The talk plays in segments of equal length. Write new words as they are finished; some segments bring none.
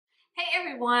Hey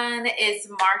everyone, it's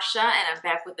Marsha and I'm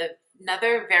back with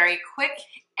another very quick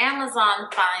Amazon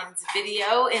finds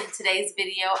video. In today's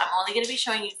video, I'm only going to be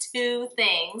showing you two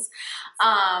things,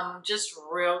 just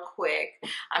real quick.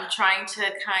 I'm trying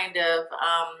to kind of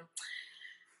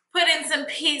put in some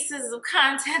pieces of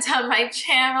content on my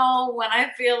channel when I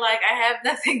feel like I have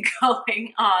nothing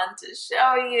going on to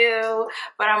show you,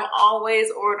 but I'm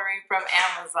always ordering from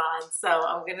Amazon. So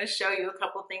I'm going to show you a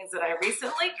couple things that I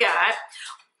recently got.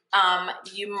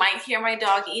 You might hear my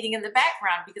dog eating in the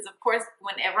background because of course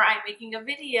whenever I'm making a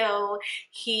video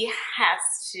he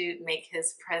has to make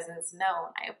his presence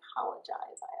known. I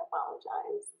apologize.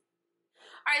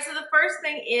 Alright, so the first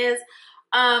thing is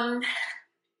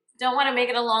don't want to make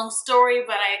it a long story,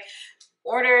 but I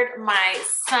ordered my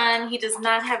son. He does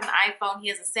not have an iPhone. He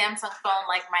has a Samsung phone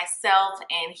like myself,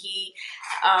 and he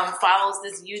follows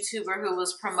this YouTuber who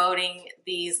was promoting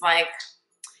these like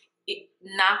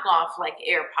knockoff like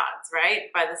AirPods,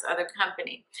 right, by this other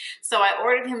company. So I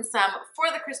ordered him some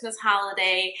for the Christmas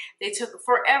holiday. They took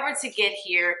forever to get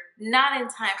here, not in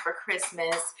time for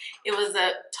Christmas. It was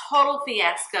a total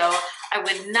fiasco. I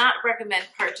would not recommend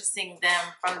purchasing them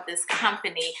from this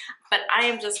company, but I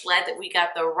am just glad that we got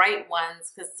the right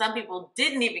ones because some people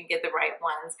didn't even get the right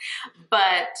ones.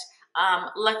 But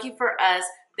lucky for us,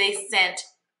 they sent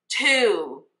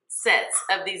two sets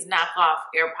of these knockoff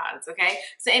AirPods, okay?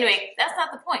 So anyway, that's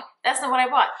not the point. That's not what I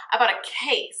bought. I bought a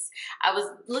case. I was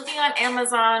looking on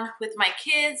Amazon with my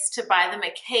kids to buy them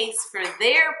a case for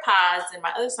their pods, and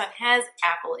my other son has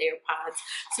Apple AirPods.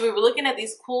 So we were looking at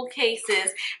these cool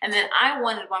cases, and then I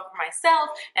wanted one for myself,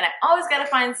 and I always got to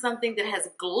find something that has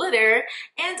glitter,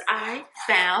 and I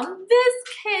found this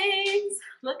case.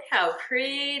 Look how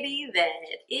pretty that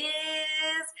is.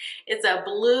 It's a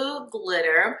blue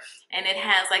glitter, and it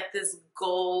has like this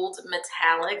gold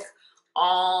metallic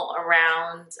all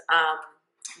around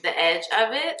the edge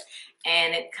of it,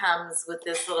 and it comes with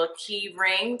this little key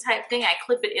ring type thing. I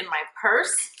clip it in my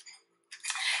purse.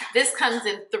 This comes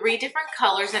in 3 different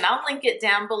colors, and I'll link it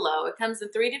down below. It comes in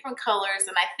 3 different colors,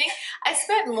 and I think I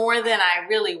spent more than I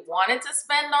really wanted to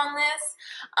spend on this.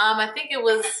 I think it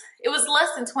was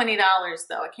less than $20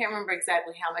 though. I can't remember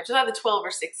exactly how much. It was either 12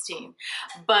 or 16.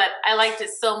 But I liked it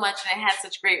so much, and it had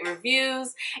such great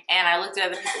reviews, and I looked at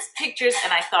other people's pictures,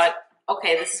 and I thought,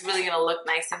 okay, this is really gonna look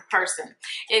nice in person.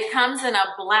 It comes in a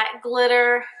black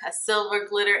glitter, a silver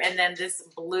glitter, and then this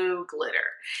blue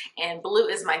glitter. And blue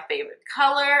is my favorite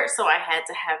color, so I had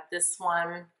to have this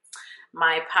one.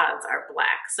 My pods are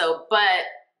black, so, but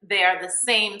they are the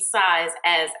same size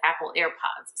as Apple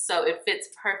AirPods, so it fits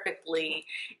perfectly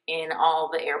in all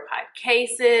the AirPod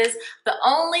cases. The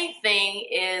only thing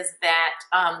is that,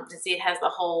 you see it has the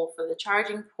hole for the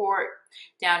charging port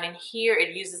down in here.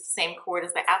 It uses the same cord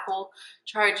as the Apple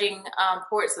charging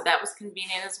port, so that was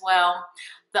convenient as well.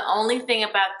 The only thing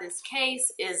about this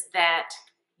case is that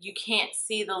you can't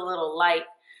see the little light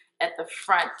at the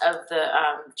front of the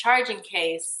charging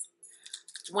case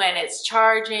when it's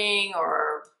charging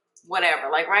or whatever.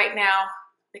 Like right now,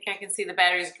 I think I can see the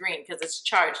battery's green because it's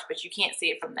charged, but you can't see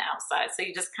it from the outside. So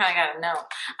you just kind of got to know.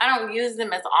 I don't use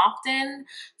them as often,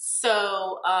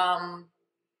 so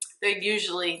they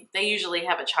usually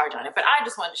have a charge on it. But I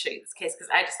just wanted to show you this case because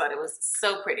I just thought it was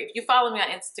so pretty. If you follow me on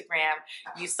Instagram,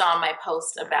 you saw my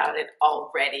post about it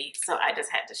already, so I just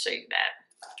had to show you that.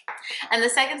 And the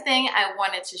second thing I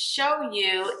wanted to show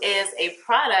you is a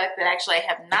product that actually I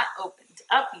have not opened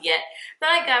up yet that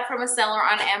I got from a seller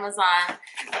on Amazon,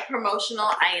 a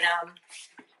promotional item.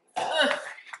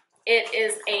 It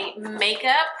is a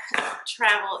makeup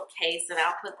travel case, and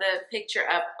I'll put the picture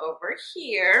up over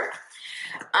here.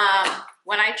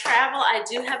 When I travel, I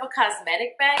do have a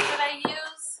cosmetic bag that I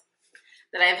use,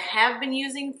 that I have been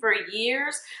using for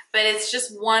years, but it's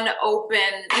just one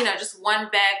open, you know, just one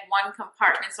bag, one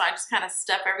compartment. So I just kind of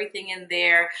stuff everything in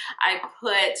there. I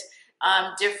put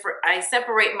I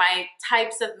separate my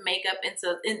types of makeup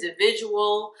into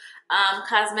individual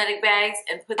cosmetic bags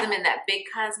and put them in that big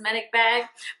cosmetic bag.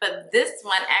 But this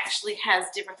one actually has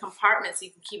different compartments so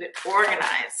you can keep it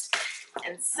organized.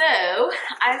 And so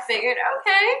I figured,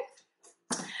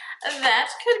 okay, that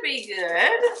could be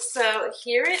good. So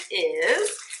here it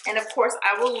is. And of course,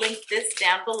 I will link this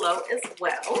down below as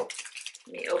well.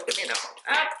 Let me open it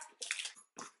all up.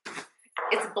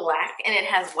 It's black and it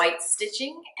has white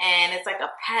stitching, and it's like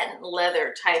a patent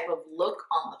leather type of look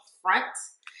on the front.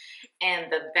 And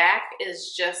the back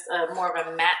is just more of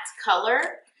a matte color.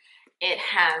 It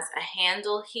has a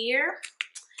handle here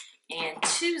and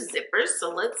 2 zippers.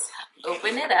 So let's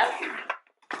open it up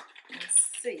and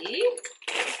see.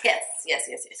 Yes.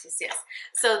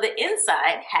 So the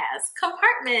inside has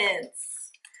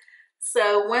compartments.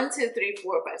 So 1, 2, 3,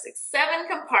 4, 5, 6, 7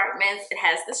 compartments. It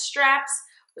has the straps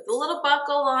with a little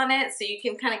buckle on it so you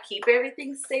can kind of keep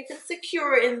everything safe and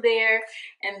secure in there.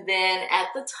 And then at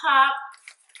the top,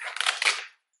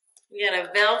 we got a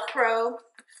Velcro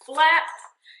flap.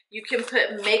 You can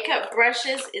put makeup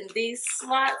brushes in these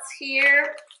slots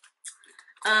here.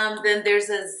 Then there's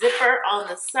a zipper on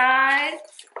the side.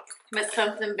 Put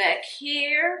something back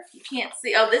here. You can't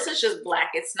see. Oh, this is just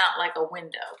black. It's not like a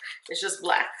window. It's just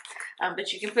black.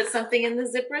 But you can put something in the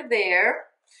zipper there.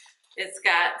 It's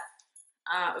got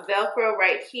Velcro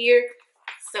right here,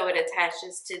 so it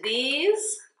attaches to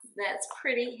these. That's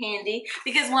pretty handy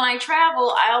because when I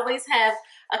travel, I always have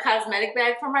a cosmetic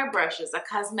bag for my brushes, a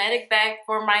cosmetic bag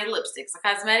for my lipsticks, a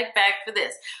cosmetic bag for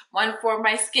this, one for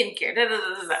my skincare, da, da,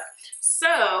 da, da, da.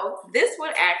 So this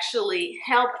would actually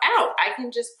help out. I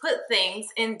can just put things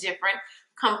in different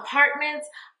compartments.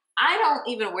 I don't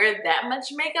even wear that much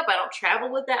makeup. I don't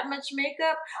travel with that much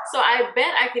makeup. So I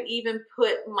bet I could even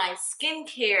put my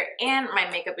skincare and my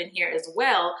makeup in here as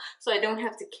well. So I don't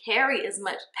have to carry as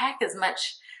much, pack as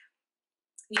much,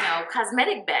 you know,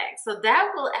 cosmetic bags. So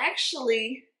that will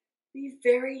actually be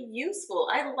very useful.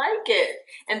 I like it.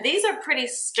 And these are pretty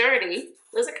sturdy.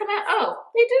 Does it come out? Oh,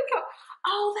 they do come.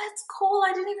 Oh, that's cool.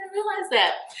 I didn't even realize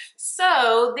that.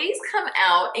 So these come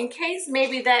out in case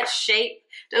maybe that shape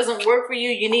doesn't work for you.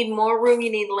 You need more room, you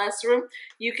need less room.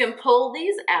 You can pull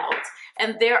these out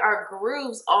and there are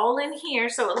grooves all in here.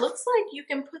 So it looks like you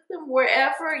can put them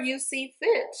wherever you see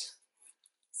fit.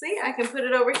 See, I can put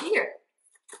it over here.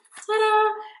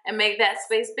 Ta-da! And make that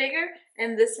space bigger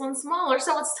and this one smaller.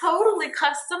 So it's totally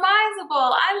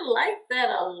customizable. I like that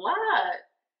a lot.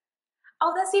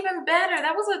 Oh, that's even better.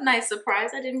 That was a nice surprise.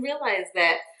 I didn't realize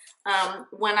that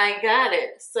when I got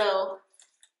it. So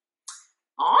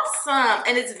awesome.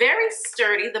 And it's very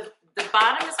sturdy. The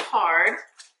bottom is hard,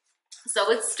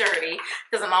 so it's sturdy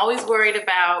because I'm always worried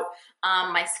about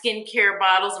my skincare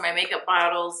bottles and my makeup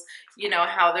bottles, you know,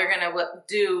 how they're going to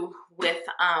do with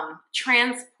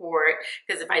transport.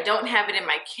 Because if I don't have it in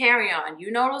my carry-on, you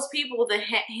know those people that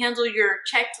handle your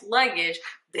checked luggage,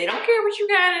 they don't care what you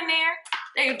got in there.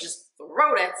 They just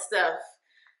throw that stuff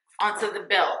onto the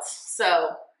belt. So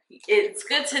it's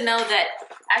good to know that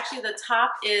actually the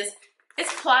top is,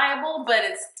 it's pliable, but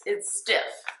it's stiff.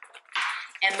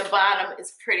 And the bottom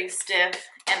is pretty stiff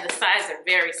and the sides are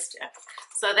very stiff.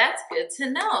 So that's good to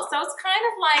know. So it's kind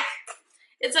of like,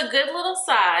 it's a good little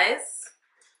size,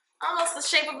 almost the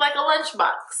shape of like a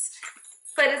lunchbox,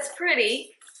 but it's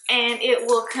pretty. And it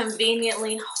will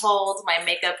conveniently hold my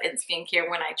makeup and skincare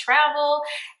when I travel.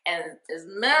 And as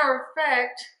a matter of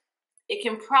fact, it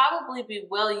can probably be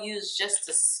well used just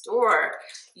to store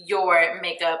your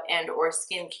makeup and or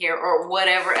skincare or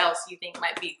whatever else you think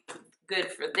might be good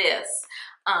for this,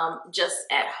 just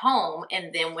at home.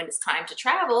 And then when it's time to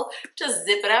travel, just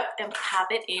zip it up and pop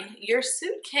it in your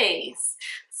suitcase.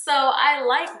 So I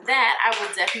like that. I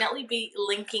will definitely be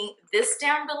linking this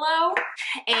down below.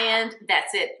 And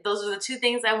that's it. Those are the two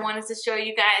things I wanted to show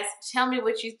you guys. Tell me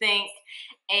what you think,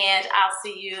 and I'll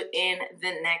see you in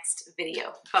the next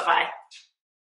video. Bye-bye.